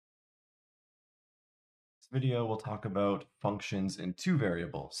Video, we'll talk about functions in two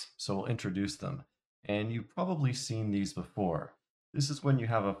variables. So we'll introduce them. And you've probably seen these before. This is when you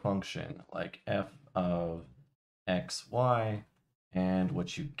have a function like f of x, y, and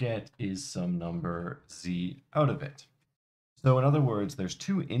what you get is some number z out of it. So in other words, there's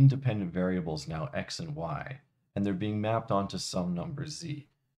two independent variables now, x and y, and they're being mapped onto some number z.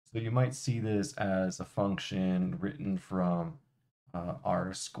 So you might see this as a function written from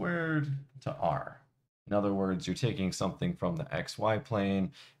r squared to r. In other words, you're taking something from the xy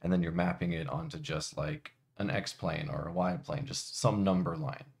plane and then you're mapping it onto just like an x plane or a y plane, just some number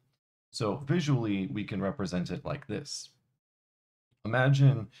line. So visually, we can represent it like this.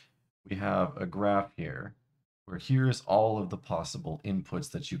 Imagine we have a graph here where here's all of the possible inputs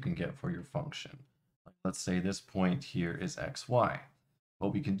that you can get for your function. Like, let's say this point here is xy.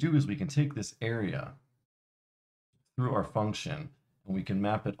 What we can do is we can take this area through our function and we can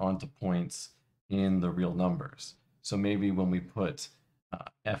map it onto points in the real numbers. So maybe when we put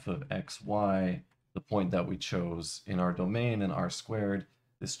f of xy, the point that we chose in our domain in r squared,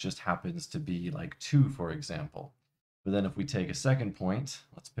 this just happens to be like 2, for example. But then if we take a second point,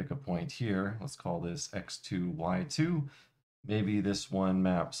 let's pick a point here, let's call this x2, y2, maybe this one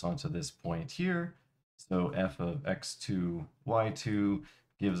maps onto this point here. So f of x2, y2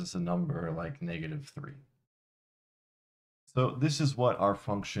 gives us a number like -3. So this is what our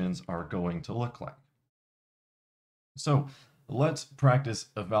functions are going to look like. So let's practice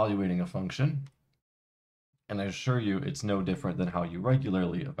evaluating a function. And I assure you it's no different than how you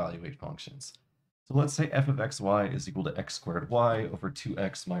regularly evaluate functions. So let's say f of xy is equal to x squared y over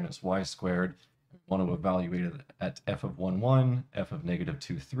 2x minus y squared. We want to evaluate it at f of 1, 1, f of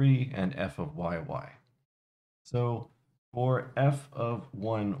 -2, 3, and f of y, y. So for f of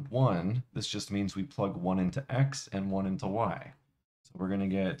 1, 1, this just means we plug 1 into x and 1 into y. So we're going to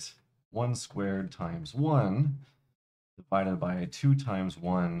get 1 squared times 1 divided by 2 times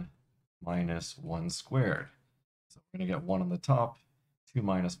 1 minus 1 squared. So we're going to get 1 on the top, 2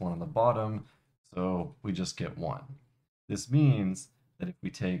 minus 1 on the bottom, so we just get 1. This means that if we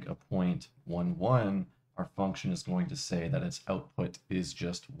take a point 1, 1, our function is going to say that its output is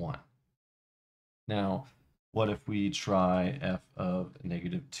just 1. Now, what if we try f of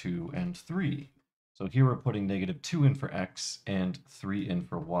 -2 and 3? So here we're putting -2 in for x and 3 in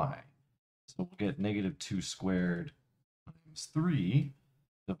for y. So we'll get -2 squared times 3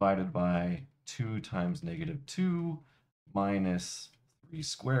 divided by 2 times -2 minus 3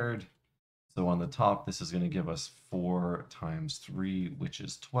 squared. So on the top, this is going to give us 4 times 3, which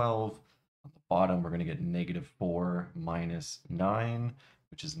is 12. On the bottom, we're going to get -4 minus 9,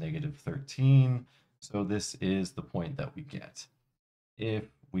 which is -13. So this is the point that we get.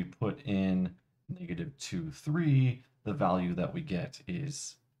 If we put in -2, 3, the value that we get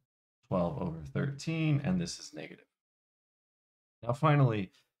is 12 over 13, and this is negative. Now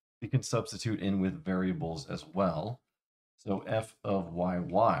finally, we can substitute in with variables as well. So f of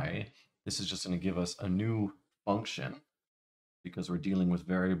y, this is just going to give us a new function because we're dealing with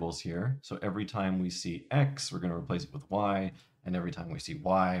variables here. So every time we see x, we're going to replace it with y, and every time we see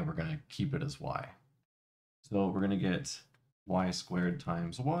y, we're going to keep it as y. So we're going to get y squared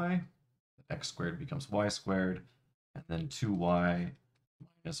times y, x squared becomes y squared, and then 2y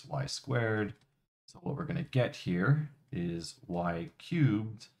minus y squared. So what we're going to get here is y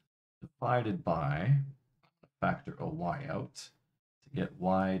cubed divided by, factor a y out, to get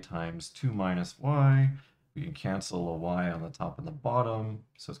y times 2 minus y. We can cancel a y on the top and the bottom,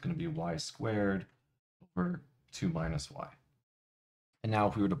 so it's going to be y squared over 2 minus y. And now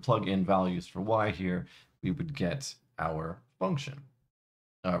if we were to plug in values for y here, we would get our function.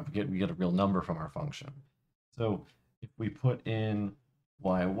 We get a real number from our function. So if we put in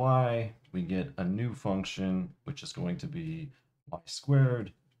y, we get a new function, which is going to be y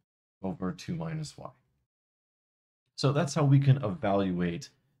squared over 2 minus y. So that's how we can evaluate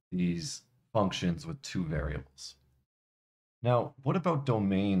these functions with two variables. Now, what about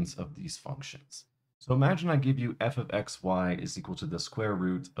domains of these functions? So imagine I give you f of xy is equal to the square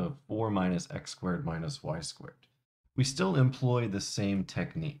root of 4 minus x squared minus y squared. We still employ the same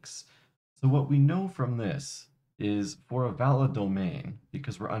techniques. So what we know from this is for a valid domain,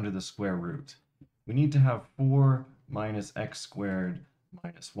 because we're under the square root, we need to have 4 minus x squared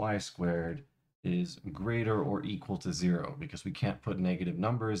minus y squared is greater or equal to 0, because we can't put negative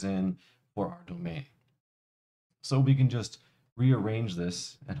numbers in for our domain. So we can just rearrange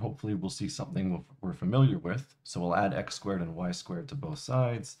this, and hopefully we'll see something we're familiar with. So we'll add x squared and y squared to both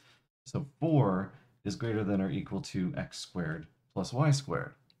sides. So 4 is greater than or equal to x squared plus y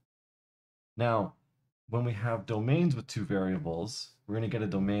squared. Now, when we have domains with two variables, we're going to get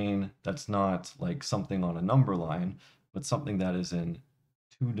a domain that's not like something on a number line, but something that is in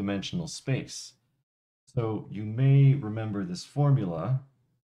two-dimensional space. So you may remember this formula.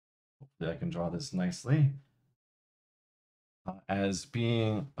 Hopefully I can draw this nicely, as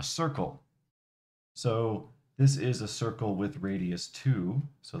being a circle. So this is a circle with radius 2.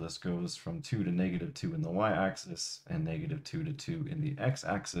 So this goes from 2 to -2 in the y-axis and -2 to 2 in the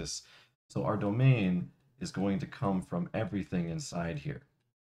x-axis. So our domain is going to come from everything inside here.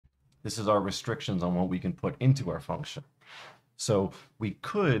 This is our restrictions on what we can put into our function. So we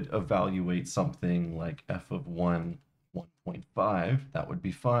could evaluate something like f of 1, 1.5. That would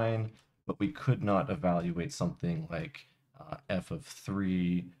be fine, but we could not evaluate something like f of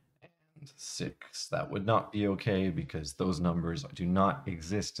 3 and 6. That would not be okay because those numbers do not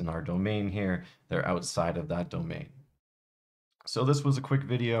exist in our domain here. They're outside of that domain. So this was a quick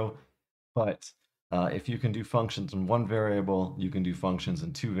video, but if you can do functions in one variable, you can do functions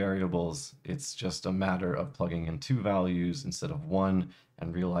in two variables. It's just a matter of plugging in two values instead of one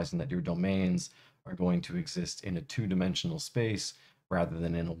and realizing that your domains are going to exist in a two-dimensional space rather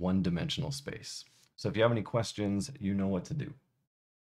than in a one-dimensional space. So if you have any questions, you know what to do.